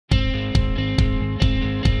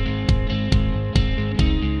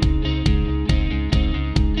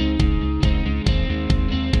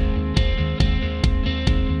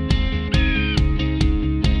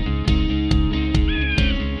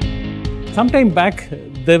Sometime back,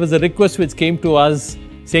 there was a request which came to us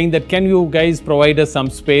saying that can you guys provide us some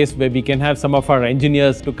space where we can have some of our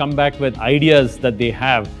engineers to come back with ideas that they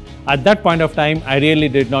have. At that point of time, I really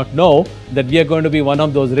did not know that we are going to be one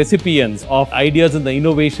of those recipients of ideas and the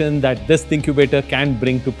innovation that this ThingQbator can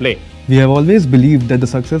bring to play. We have always believed that the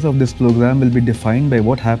success of this program will be defined by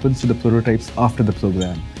what happens to the prototypes after the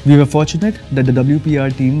program. We were fortunate that the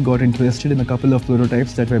WPR team got interested in a couple of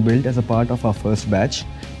prototypes that were built as a part of our first batch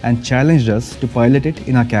and challenged us to pilot it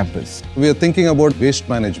in our campus. We are thinking about waste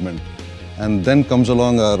management, and then comes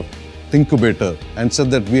along our ThingQbator and said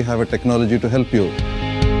that we have a technology to help you.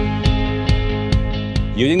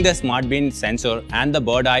 Using the Smart Bin sensor and the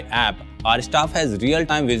Bird Eye app, our staff has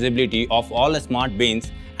real-time visibility of all the smart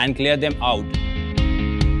bins and clear them out.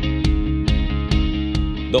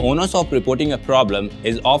 The onus of reporting a problem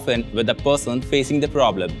is often with the person facing the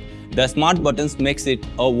problem. The smart buttons makes it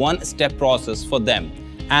a one-step process for them,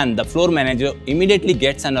 and the floor manager immediately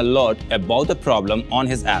gets an alert about the problem on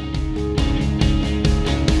his app.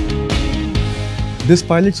 This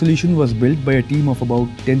pilot solution was built by a team of about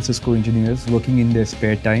 10 Cisco engineers working in their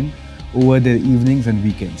spare time over their evenings and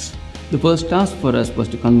weekends. The first task for us was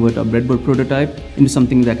to convert our breadboard prototype into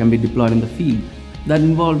something that can be deployed in the field. That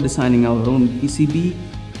involved designing our own PCB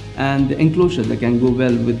and the enclosure that can go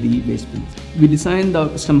well with the waste bins. We designed the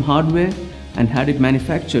custom hardware and had it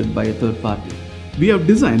manufactured by a third party. We have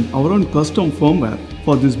designed our own custom firmware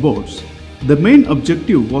for these boards. The main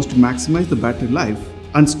objective was to maximize the battery life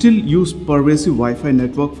and still use pervasive Wi-Fi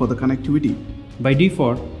network for the connectivity. By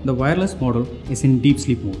default, the wireless model is in deep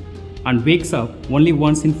sleep mode and wakes up only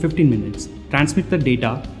once in 15 minutes, transmits the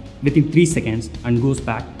data within 3 seconds and goes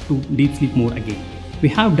back to deep sleep mode again. We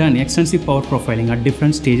have done extensive power profiling at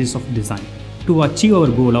different stages of design to achieve our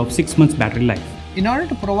goal of 6 months battery life. In order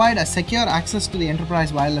to provide a secure access to the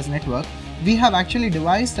enterprise wireless network, we have actually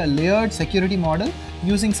devised a layered security model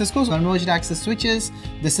using Cisco's converged access switches,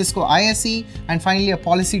 the Cisco ISE, and finally a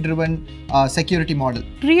policy-driven security model.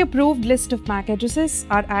 Pre-approved list of MAC addresses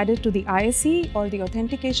are added to the ISE or the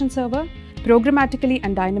authentication server programmatically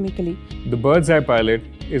and dynamically. The Bird's Eye pilot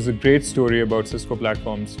is a great story about Cisco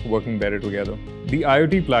platforms working better together. The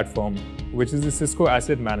IoT platform, which is the Cisco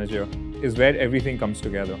Asset Manager, is where everything comes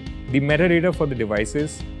together. The metadata for the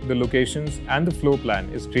devices, the locations, and the flow plan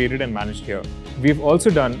is created and managed here. We've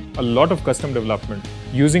also done a lot of custom development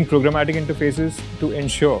using programmatic interfaces to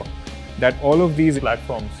ensure that all of these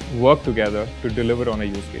platforms work together to deliver on a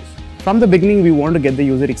use case. From the beginning, we want to get the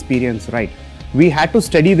user experience right. We had to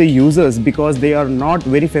study the users because they are not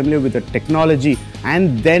very familiar with the technology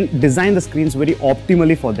and then design the screens very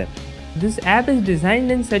optimally for them. This app is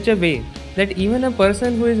designed in such a way that even a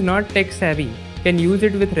person who is not tech savvy can use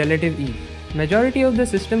it with relative ease. Majority of the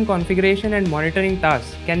system configuration and monitoring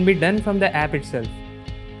tasks can be done from the app itself.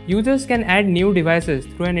 Users can add new devices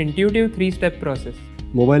through an intuitive 3-step process.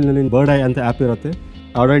 Mobile nalli Bird Eye anta app irutte.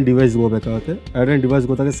 Add on device ಹೋಗಬೇಕಾಗುತ್ತೆ. Add on device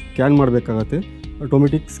ಹೋದಾಗ scan ಮಾಡಬೇಕಾಗುತ್ತೆ.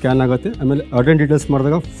 Automatic scan ಆಗುತ್ತೆ. ಆಮೇಲೆ add on details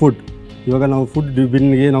ಮಾಡಿದಾಗ food. ಇವಾಗ ನಾವು food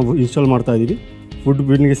bin ಗೆ ನಾವು ಇನ್ಸ್ಟಾಲ್ ಮಾಡ್ತಾ ಇದೀವಿ. ಫುಡ್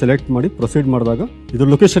ಬಿನ್ ಗೆ ಸೆಲೆಕ್ಟ್ ಮಾಡಿ ಪ್ರೊಸೀಡ್ ಮಾಡಿದಾಗ ಇದು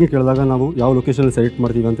ಲೊಕೇಶನ್ ಕೇಳಿದಾಗ ನಾವು ಯಾವ ಲೊಕೇಶನ್ ಅಲ್ಲಿ ಸೆಲೆಕ್ಟ್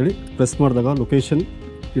ಮಾಡ್ತೀವಿ ಅಂತ ಹೇಳಿ ಪ್ರೆಸ್ ಮಾಡಿದಾಗ ಲೊಕೇಶನ್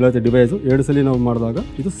ಇಲ್ಲತ್ತೆ ಡಿವೈಸ್ ಎರಡು ಸಲ ನಾವು ಮಾಡಿದಾಗ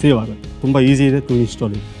ಇದು ಸೇವ್ ಆಗುತ್ತೆ. ತುಂಬಾ ಈಜಿ ಇದೆ to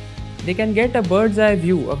install. They can get a bird's eye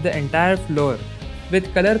view of the entire floor with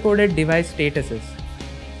color-coded device statuses.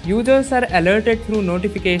 Users are alerted through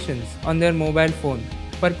notifications on their mobile phone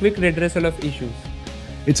for quick redressal of issues.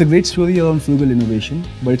 It's a great story around frugal innovation,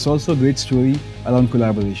 but it's also a great story around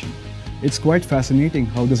collaboration. It's quite fascinating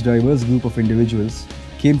how this diverse group of individuals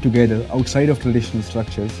came together outside of traditional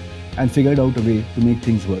structures and figured out a way to make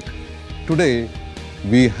things work. Today,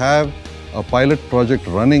 we have a pilot project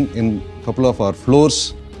running in a couple of our floors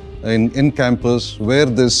in campus where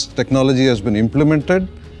this technology has been implemented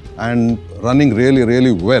and running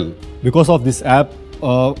really well. Because of this app,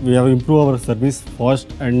 we have improved our service fast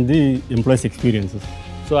and the employees' experiences.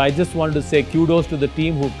 So I just wanted to say kudos to the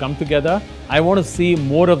team who've come together. I want to see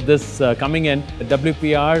more of this coming in.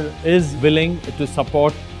 WPR is willing to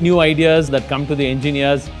support new ideas that come to the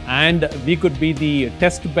engineers, and we could be the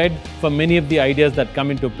test bed for many of the ideas that come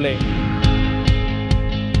into play.